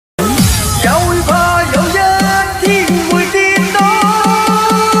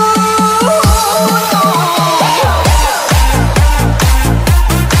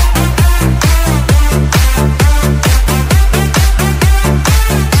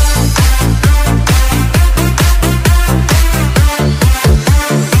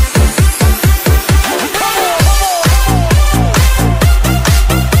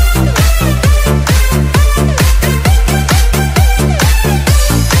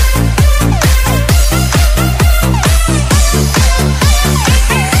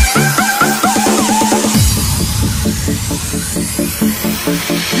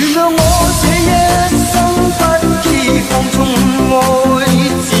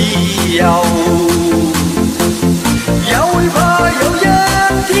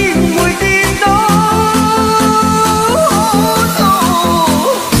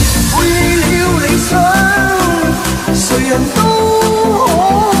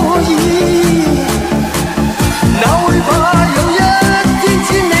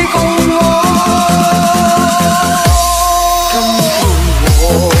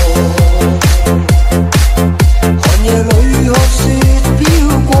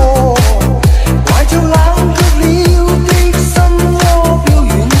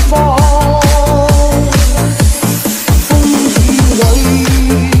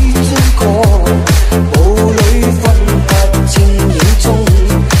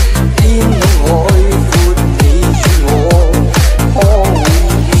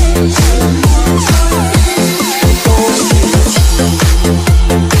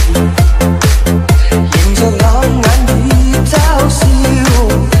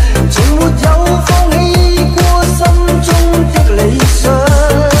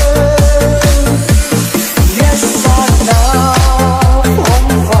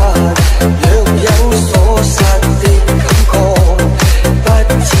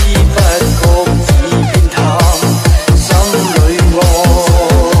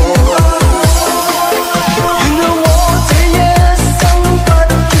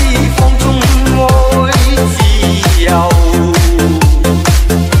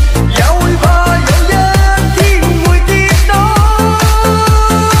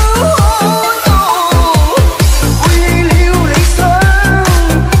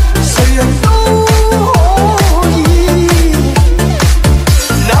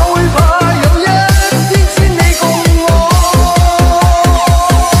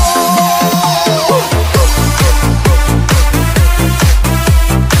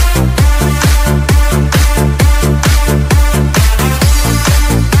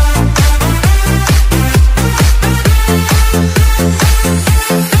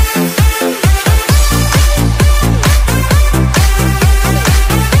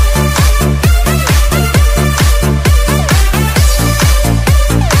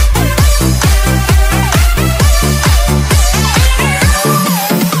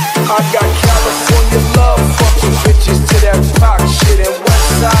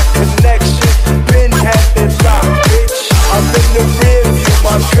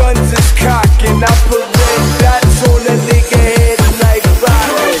my guns is cocking. I parade dots on a nigga head like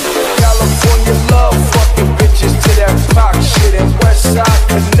rocket. California love fucking bitches to that pop shit. And Westside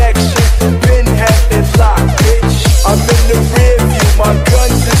Connection, been had it locked, bitch. I'm in the rear view, my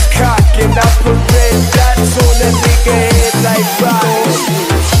guns is cocking. I parade dots on a nigga head like rocket.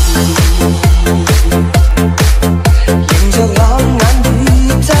 迎着藍眼與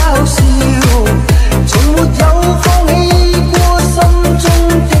嘲笑，從沒有放棄過心中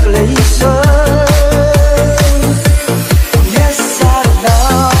的理想。一剎那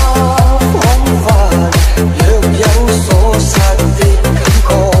彷彿若有所失的感覺，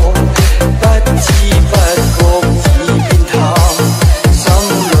不知不覺已變淡，心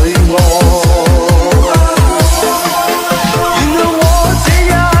裏愛。原諒我這一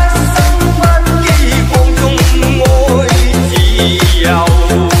生不羈放縱愛自由，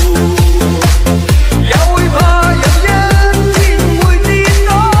也會怕有一天會跌倒。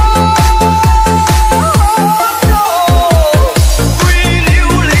為了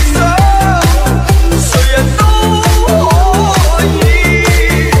理想，誰人都可以，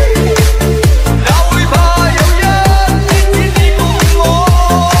也會怕有一天天你共我。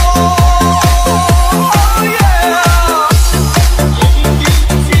仍然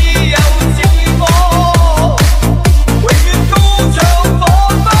自由自我，永遠高唱火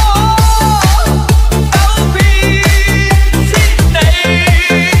花，走遍千里。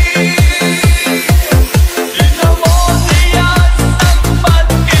原諒我這一生不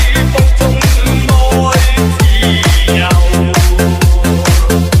羈放縱愛自由，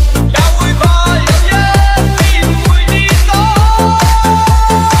也會怕有一天會跌倒。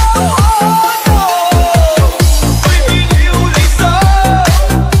為了理想，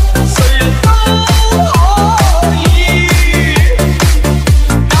誰人都可以，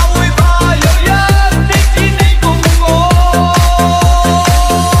也會怕有一天你共我。為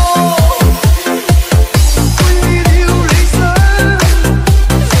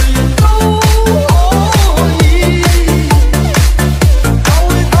了理想，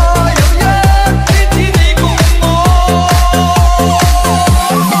誰人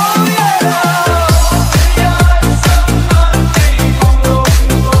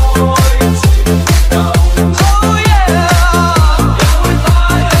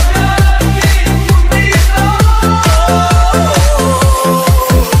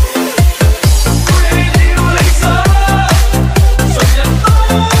可以，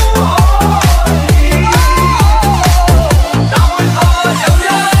也會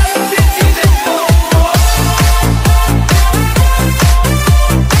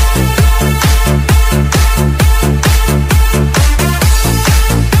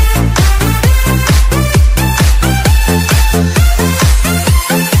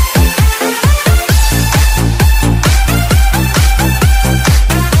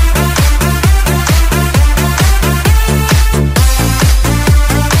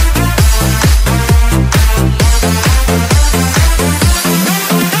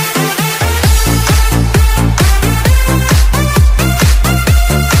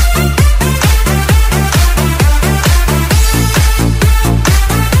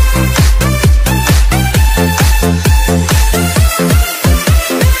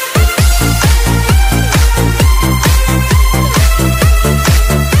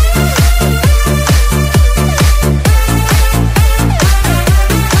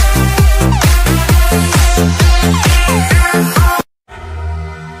怕有一天你共我。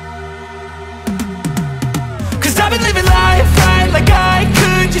Cause I've been living life right like I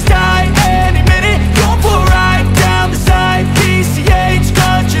could just die any minute. Going for a ride down the side, PCH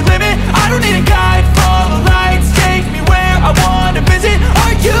country limit. I don't need a guide, follow lights, take me where I wanna visit.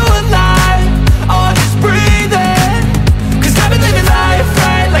 Are you alive? Or just breathing? Cause I've been living life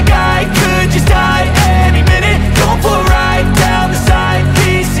right like I could just die any minute. Going for a ride down the side,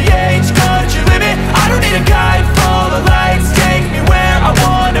 PCH country limit. I don't need a guide, follow lights, take me where I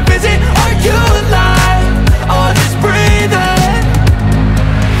wanna visit. Are you alive? Or just breathing?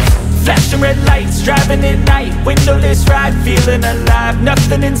 Flashing red lights, driving at night, windowless ride, feeling alive.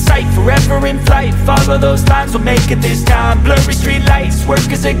 Nothing in sight, forever in flight. Follow those lines, we'll make it this time. Blurry street lights,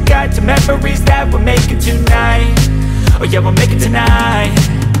 work as a guide to memories that we're making tonight. Oh yeah, we'll make it tonight.